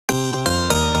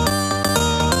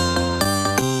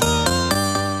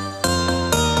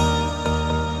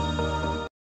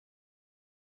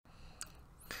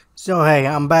So hey,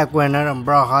 I'm back with another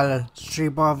Brawhalla Street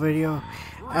Ball video,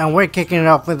 and we're kicking it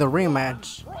off with a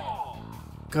rematch.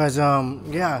 Cause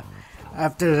yeah,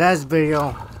 after the last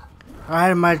video, I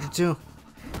had a match or two,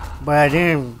 but I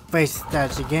didn't face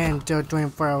stats again until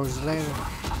 24 hours later.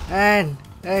 And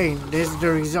hey, this is the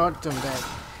result of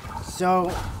that.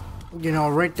 So,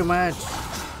 rate the match.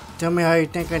 Tell me how you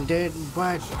think I did,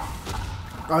 but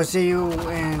I'll see you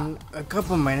in a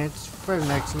couple minutes for the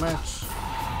next match.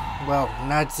 Well,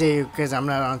 not see you because I'm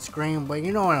not on screen, but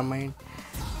you know what I mean.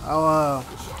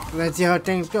 Let's see how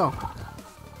things go.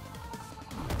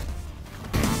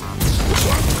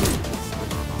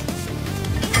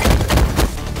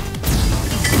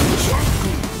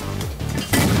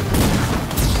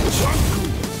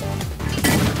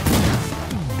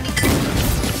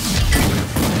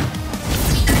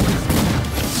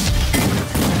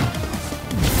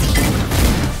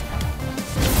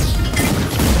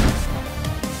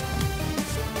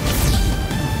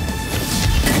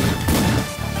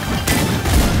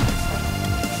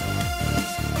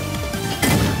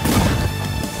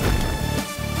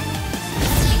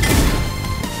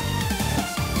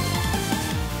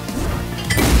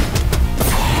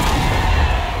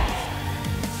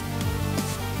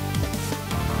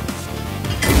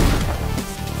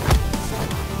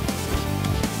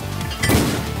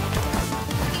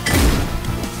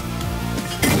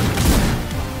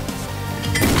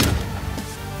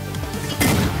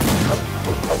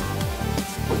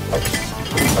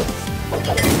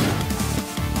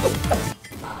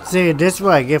 See, this is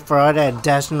what I get for all that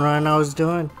dash and run I was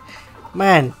doing.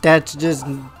 Man, that just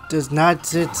does not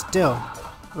sit still.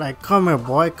 Like, come here,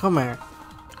 boy, come here.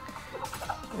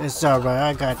 It's alright,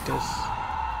 I got this.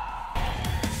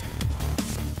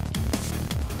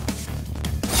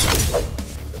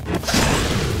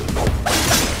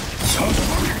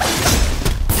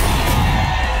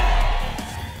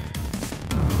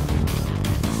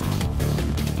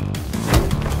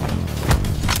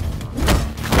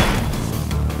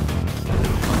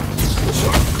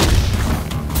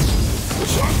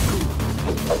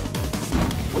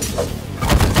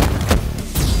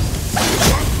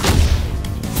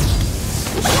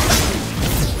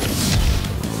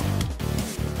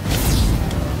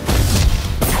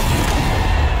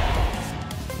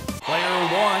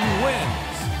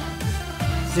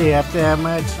 See, after that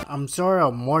match, I'm sort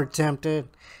of more tempted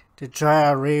to try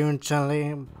out Ryu and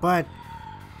Chun-Li, but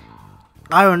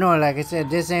I don't know, like I said,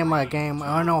 this ain't my game.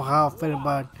 I don't know how I feel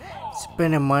about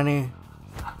spending money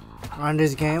on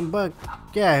this game, but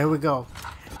yeah, here we go.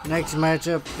 Next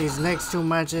matchup, these next two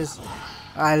matches,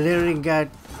 I literally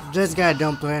just got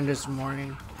done playing this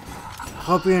morning.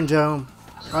 Hope you enjoy them.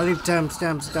 I'll leave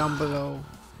timestamps down below.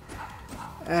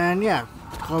 And yeah,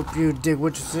 hope you dig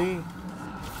what you see.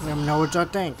 Let me know what y'all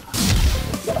think.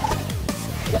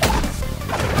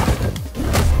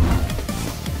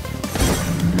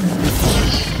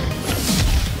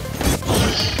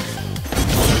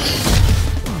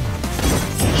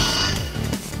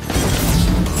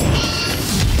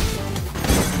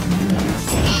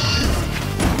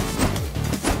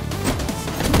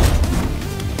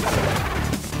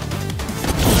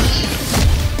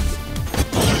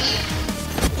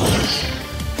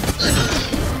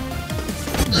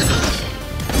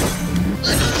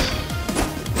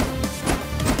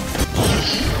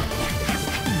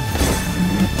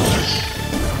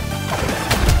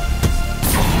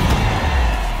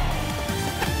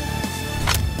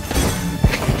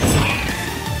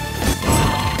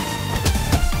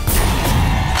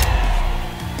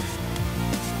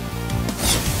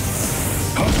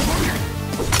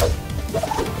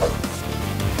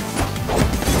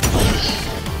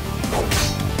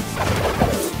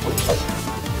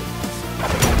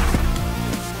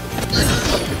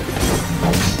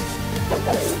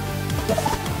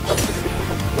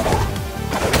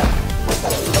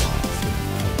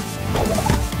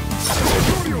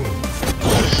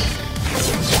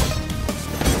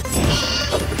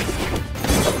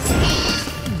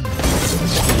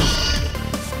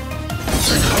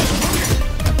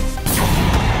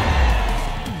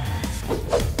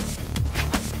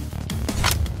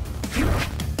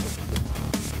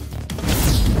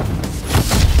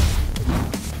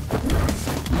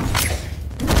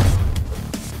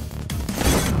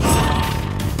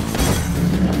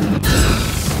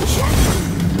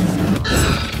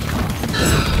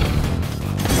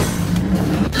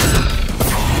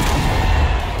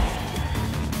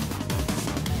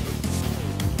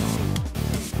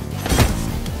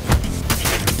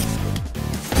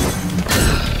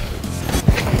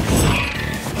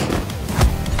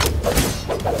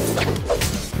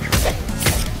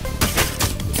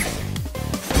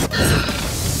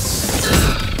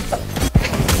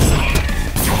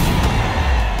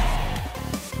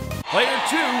 Player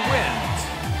 2 wins.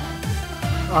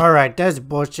 Alright, that's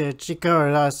bullshit. She covered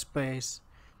a lot of space.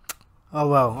 Oh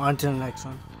well, on to the next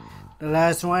one. The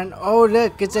last one. Oh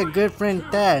look, it's a good friend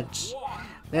Thatch.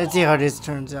 Let's see how this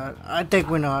turns out. I think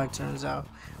we know how it turns out.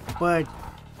 But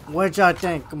what y'all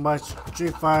think about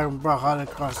Street Fighter and Brawlhalla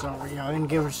crossover? Y'all gonna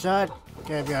give it a shot?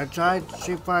 Okay, have y'all tried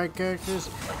Street Fighter characters?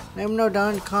 Let me know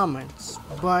down in the comments.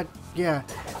 But yeah,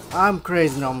 I'm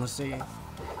crazy normalcy.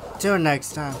 Till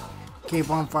next time, keep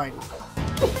on fighting.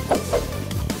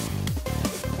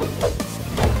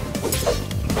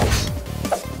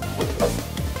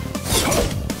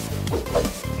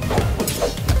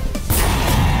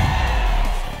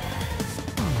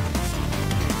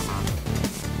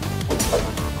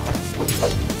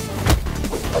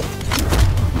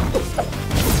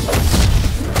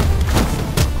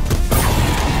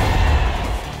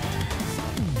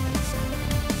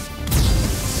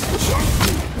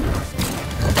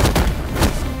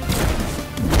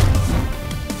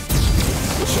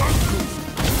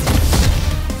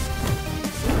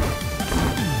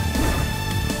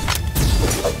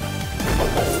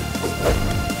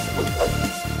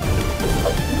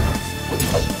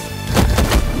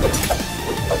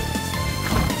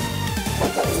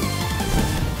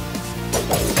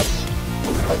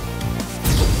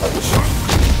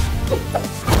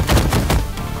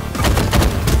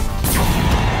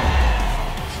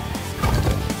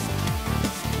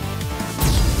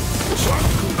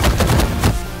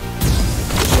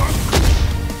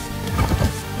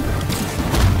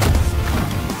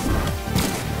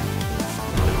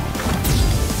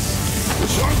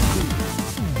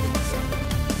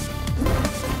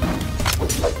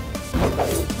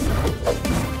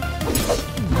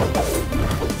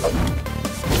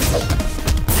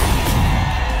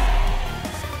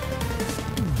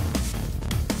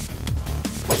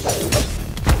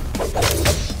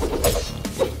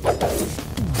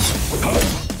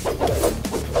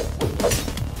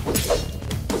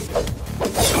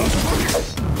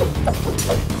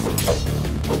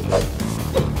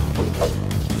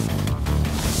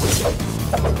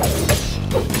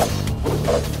 You